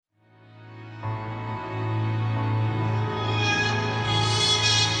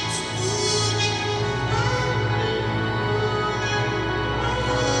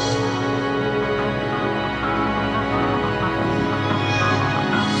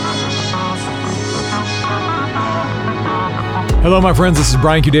Hello, my friends. This is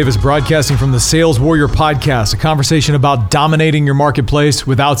Brian Q. Davis broadcasting from the Sales Warrior Podcast, a conversation about dominating your marketplace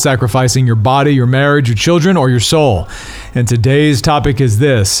without sacrificing your body, your marriage, your children, or your soul. And today's topic is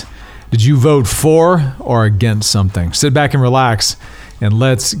this: did you vote for or against something? Sit back and relax, and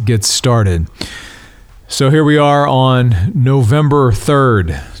let's get started. So here we are on November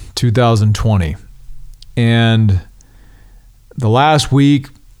 3rd, 2020. And the last week,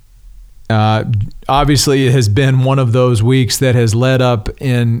 obviously, it has been one of those weeks that has led up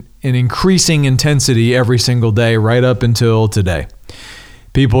in increasing intensity every single day, right up until today.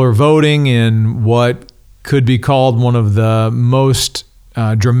 People are voting in what could be called one of the most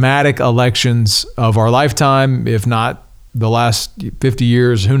dramatic elections of our lifetime, if not the last 50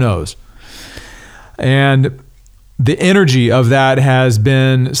 years, who knows? And the energy of that has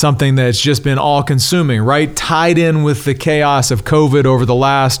been something that's just been all-consuming, right? Tied in with the chaos of COVID over the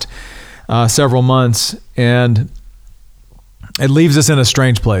last several months, and it leaves us in a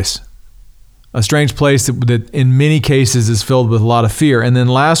strange place that in many cases is filled with a lot of fear. And then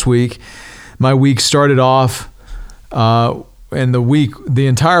last week, my week started off, and the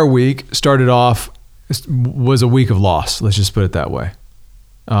entire week started off was a week of loss. Let's just put it that way,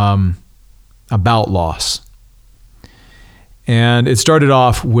 about loss. And it started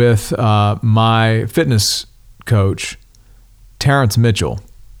off with my fitness coach, Terrence Mitchell,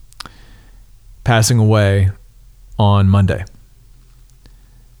 passing away on Monday.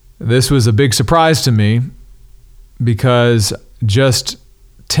 This was a big surprise to me because just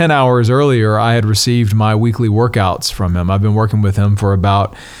 10 hours earlier, I had received my weekly workouts from him. I've been working with him for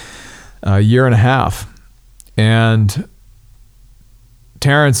about a year and a half. And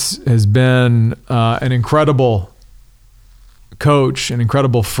Terrence has been an incredible coach, an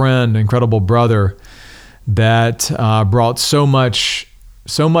incredible friend, an incredible brother that brought so much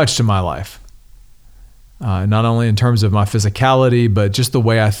to my life. Not only in terms of my physicality, but just the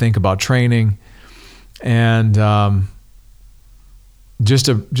way I think about training, and just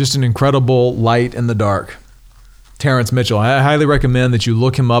an incredible light in the dark. Terrence Mitchell. I highly recommend that you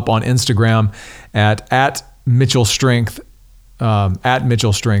look him up on Instagram at Mitchell Strength. At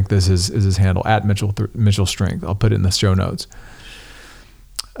Mitchell Strength is his handle. At Mitchell Strength. I'll put it in the show notes.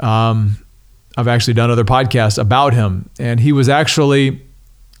 I've actually done other podcasts about him, and he was actually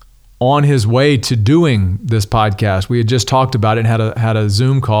on his way to doing this podcast. We had just talked about it and had a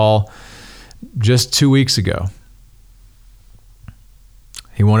Zoom call just 2 weeks ago.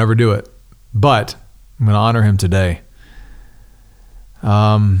 He won't ever do it, but I'm going to honor him today.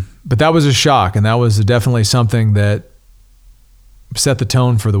 But that was a shock, and that was definitely something that set the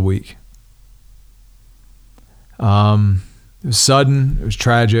tone for the week. It was sudden, it was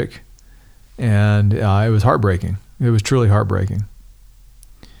tragic, and it was heartbreaking. It was truly heartbreaking.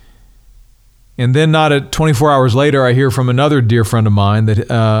 And then not at 24 hours later, I hear from another dear friend of mine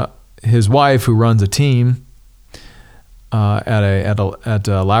that his wife, who runs a team at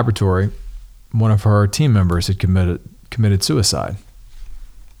a laboratory, one of her team members had committed suicide.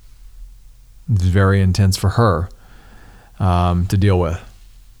 It was very intense for her to deal with.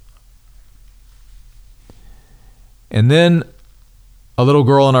 And then a little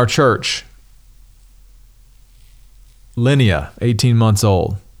girl in our church, Linnea, 18 months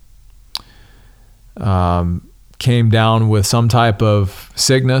old, came down with some type of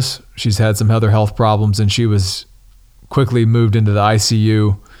sickness. She's had some other health problems, and she was quickly moved into the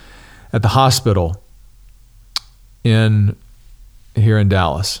ICU at the hospital here in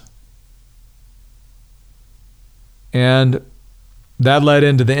Dallas. And that led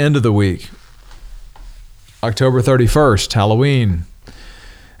into the end of the week, October 31st, Halloween.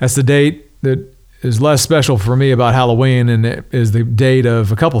 That's the date that is less special for me about Halloween, and it is the date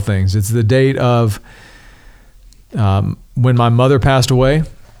of a couple things. It's the date of when my mother passed away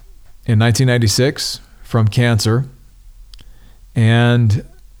in 1996 from cancer, and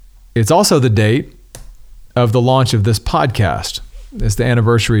it's also the date of the launch of this podcast. It's the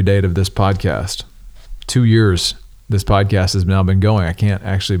anniversary date of this podcast. 2 years this podcast has now been going. I can't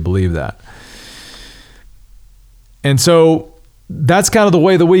actually believe that. And so that's kind of the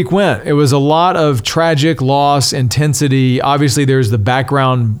way the week went. It was a lot of tragic loss, intensity. Obviously, there's the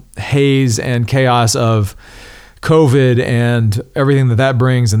background haze and chaos of COVID and everything that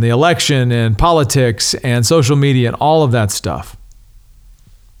brings, and the election and politics and social media and all of that stuff.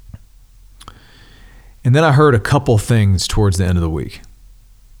 And then I heard a couple things towards the end of the week.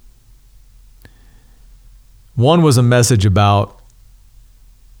 One was a message about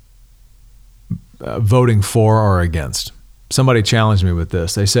voting for or against. Somebody challenged me with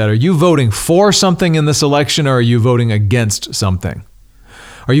this. They said, are you voting for something in this election, or are you voting against something?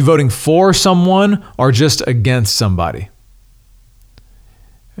 Are you voting for someone or just against somebody?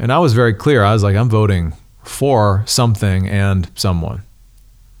 And I was very clear. I was like, I'm voting for something and someone.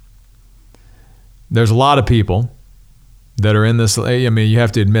 There's a lot of people that are in this. I mean, you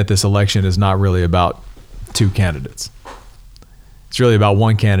have to admit this election is not really about two candidates. It's really about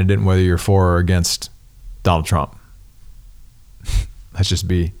one candidate and whether you're for or against Donald Trump. Let's just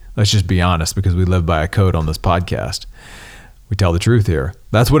be honest, because we live by a code on this podcast. We tell the truth here.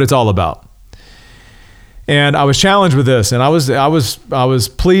 That's what it's all about. And I was challenged with this, and I was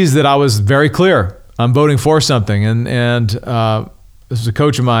pleased that I was very clear. I'm voting for something. And this was a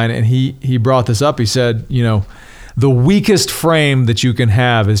coach of mine, and he brought this up. He said, the weakest frame that you can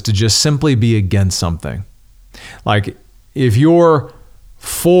have is to just simply be against something. Like, if you're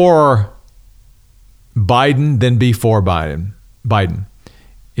for Biden, then be for Biden.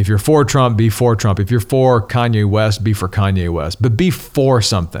 If you're for Trump, be for Trump. If you're for Kanye West, be for Kanye West. But be for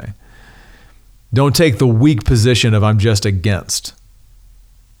something. Don't take the weak position of I'm just against.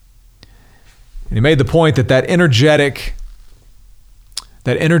 And he made the point that energetic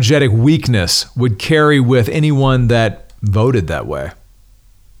weakness would carry with anyone that voted that way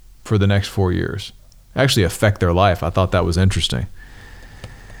for the next 4 years. Actually affect their life. I thought that was interesting.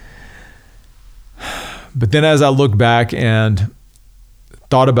 But then as I looked back and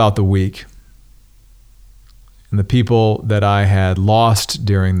thought about the week and the people that I had lost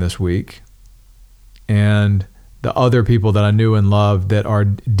during this week and the other people that I knew and loved that are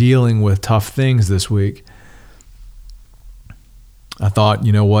dealing with tough things this week, I thought,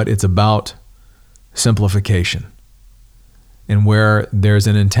 you know what? It's about simplification. And where there's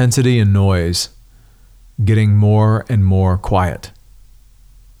an intensity and noise, getting more and more quiet.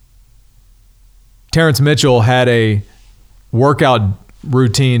 Terrence Mitchell had a workout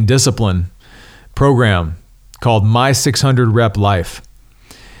routine discipline program called My 600 Rep Life.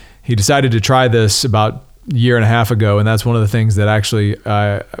 He decided to try this about a year and a half ago, and that's one of the things that actually,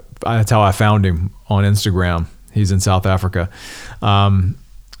 that's how I found him on Instagram. He's in South Africa. And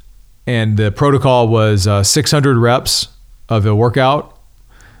the protocol was 600 reps of a workout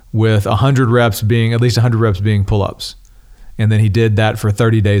with 100 reps being, at least 100 reps being pull-ups. And then he did that for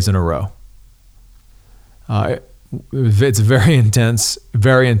 30 days in a row. It's a very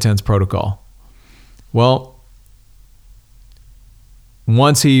intense protocol. Well,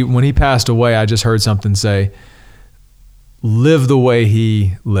 when he passed away, I just heard something say, live the way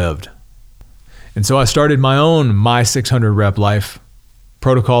he lived. And so I started my own My 600 Rep Life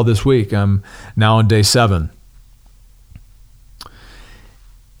protocol this week. I'm now on day 7.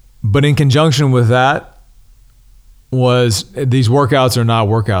 But in conjunction with that was, these workouts are not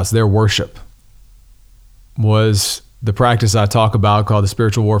workouts, they're worship. Was the practice I talk about called the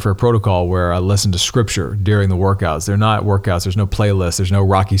Spiritual Warfare Protocol, where I listen to scripture during the workouts. They're not workouts. There's no playlist. There's no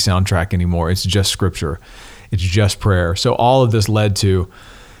Rocky soundtrack anymore. It's just scripture. It's just prayer. So all of this led to,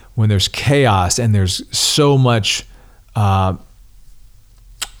 when there's chaos and there's so much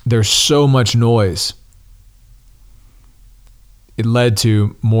noise, it led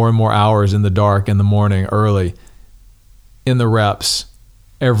to more and more hours in the dark, in the morning, early, in the reps.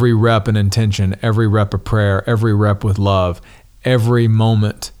 Every rep an intention, every rep a prayer, every rep with love, every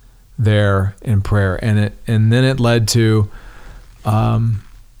moment there in prayer. And then it led to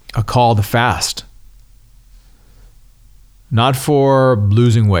a call to fast. Not for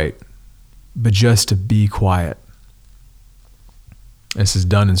losing weight, but just to be quiet. This is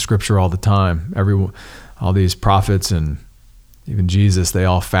done in scripture all the time. All these prophets and even Jesus, they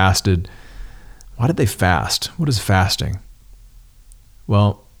all fasted. Why did they fast? What is fasting?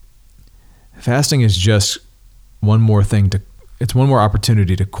 Well, fasting is just one more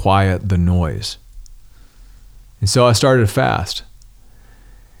opportunity to quiet the noise. And so I started to fast.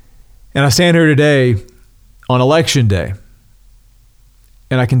 And I stand here today on election day.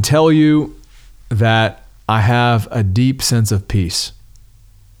 And I can tell you that I have a deep sense of peace.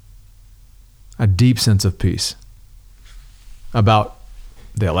 A deep sense of peace about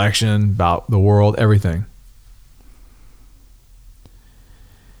the election, about the world, everything.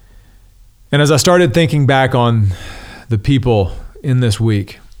 And as I started thinking back on the people in this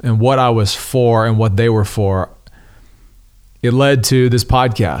week and what I was for and what they were for, it led to this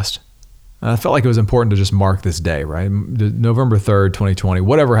podcast. And I felt like it was important to just mark this day, right? November 3rd, 2020,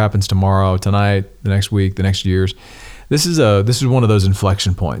 whatever happens tomorrow, tonight, the next week, the next years, this is one of those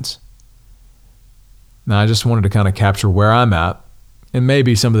inflection points. Now, I just wanted to kind of capture where I'm at, and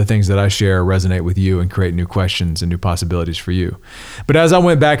maybe some of the things that I share resonate with you and create new questions and new possibilities for you. But as I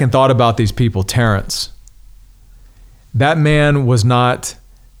went back and thought about these people, Terrence, that man was not,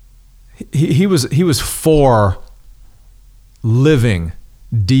 he was for living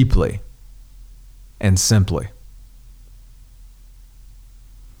deeply and simply.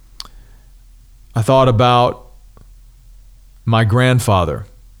 I thought about my grandfather,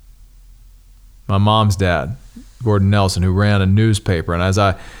 my mom's dad, Gordon Nelson, who ran a newspaper. And as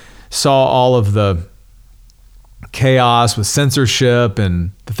I saw all of the chaos with censorship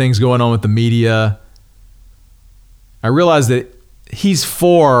and the things going on with the media, I realized that he's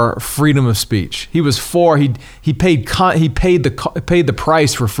for freedom of speech. He was for, he paid the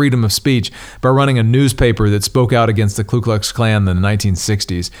price for freedom of speech by running a newspaper that spoke out against the Ku Klux Klan in the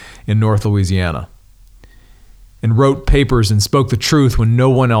 1960s in North Louisiana, and wrote papers and spoke the truth when no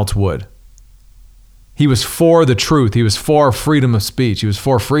one else would. He was for the truth. He was for freedom of speech. He was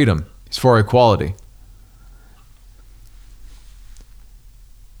for freedom. He's for equality.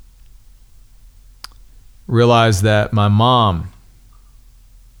 Realized that my mom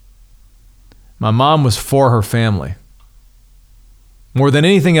was for her family. More than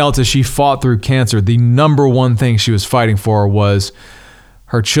anything else, as she fought through cancer, the number one thing she was fighting for was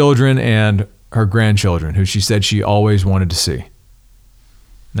her children and her grandchildren, who she said she always wanted to see.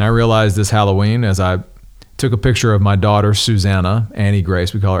 And I realized this Halloween, as I took a picture of my daughter, Susanna, Annie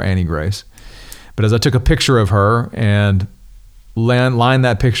Grace, we call her Annie Grace. But as I took a picture of her and lined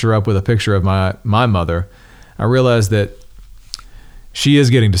that picture up with a picture of my mother, I realized that she is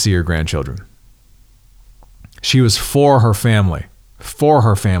getting to see her grandchildren. She was for her family.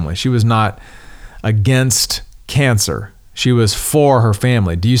 She was not against cancer. She was for her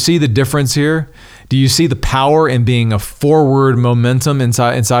family. Do you see the difference here? Do you see the power in being a forward momentum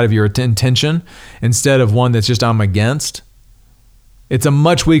inside of your intention instead of one that's just I'm against? It's a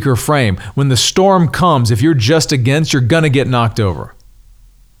much weaker frame. When the storm comes, if you're just against, you're going to get knocked over.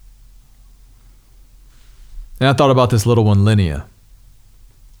 And I thought about this little one, Linnea,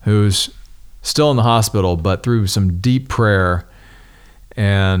 who's still in the hospital, but through some deep prayer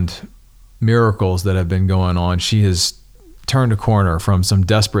and miracles that have been going on, she has turned a corner from some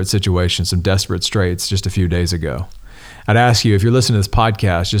desperate situations, some desperate straits just a few days ago. I'd ask you, if you're listening to this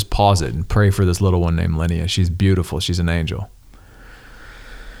podcast, just pause it and pray for this little one named Linnea. She's beautiful. She's an angel.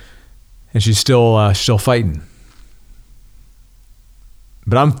 And she's still fighting.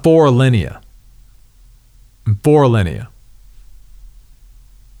 But I'm for Linnea.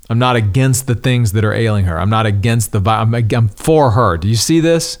 I'm not against the things that are ailing her. I'm not against I'm for her. Do you see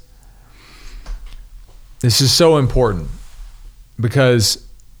this? This is so important because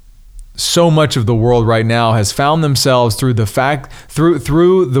so much of the world right now has found themselves through the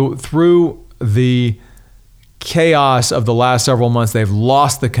chaos of the last several months. They've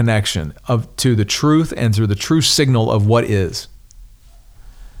lost the connection to the truth and through the true signal of what is.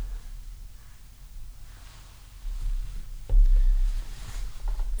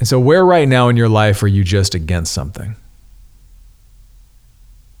 And so where right now in your life are you just against something?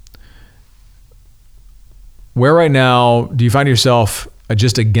 Where right now do you find yourself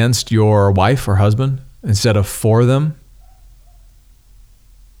just against your wife or husband instead of for them?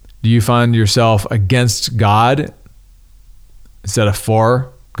 Do you find yourself against God instead of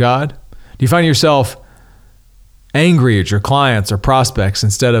for God? Do you find yourself angry at your clients or prospects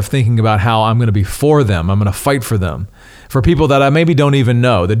instead of thinking about how I'm going to be for them, I'm going to fight for them? For people that I maybe don't even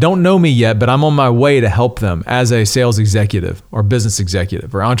know, that don't know me yet, but I'm on my way to help them as a sales executive or business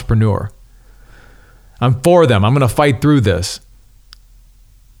executive or entrepreneur. I'm for them. I'm going to fight through this.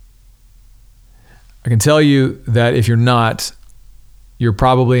 I can tell you that if you're not, you're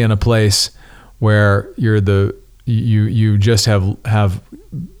probably in a place where you just have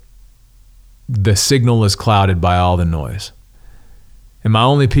the signal is clouded by all the noise. And my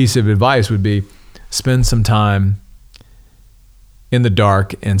only piece of advice would be spend some time in the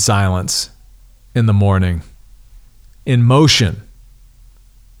dark, in silence, in the morning, in motion,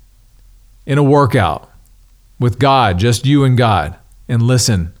 in a workout with God, just you and God, and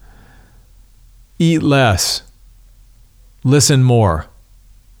listen. Eat less. Listen more.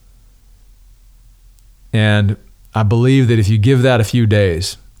 And I believe that if you give that a few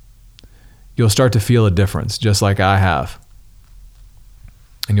days, you'll start to feel a difference, just like I have.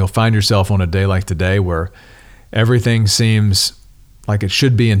 And you'll find yourself on a day like today where everything seems like it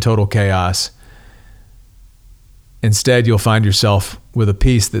should be in total chaos. Instead, you'll find yourself with a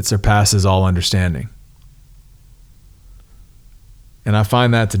peace that surpasses all understanding. And I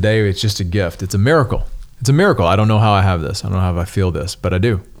find that today, it's just a gift. It's a miracle. It's a miracle. I don't know how I have this. I don't know how I feel this, but I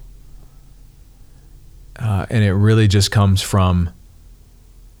do. And it really just comes from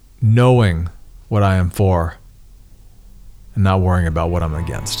knowing what I am for and not worrying about what I'm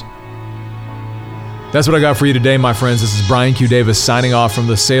against. That's what I got for you today, my friends. This is Brian Q. Davis signing off from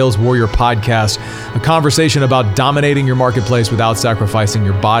the Sales Warrior Podcast, a conversation about dominating your marketplace without sacrificing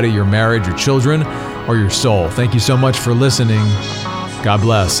your body, your marriage, your children, or your soul. Thank you so much for listening. God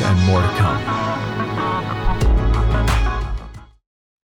bless, and more to come.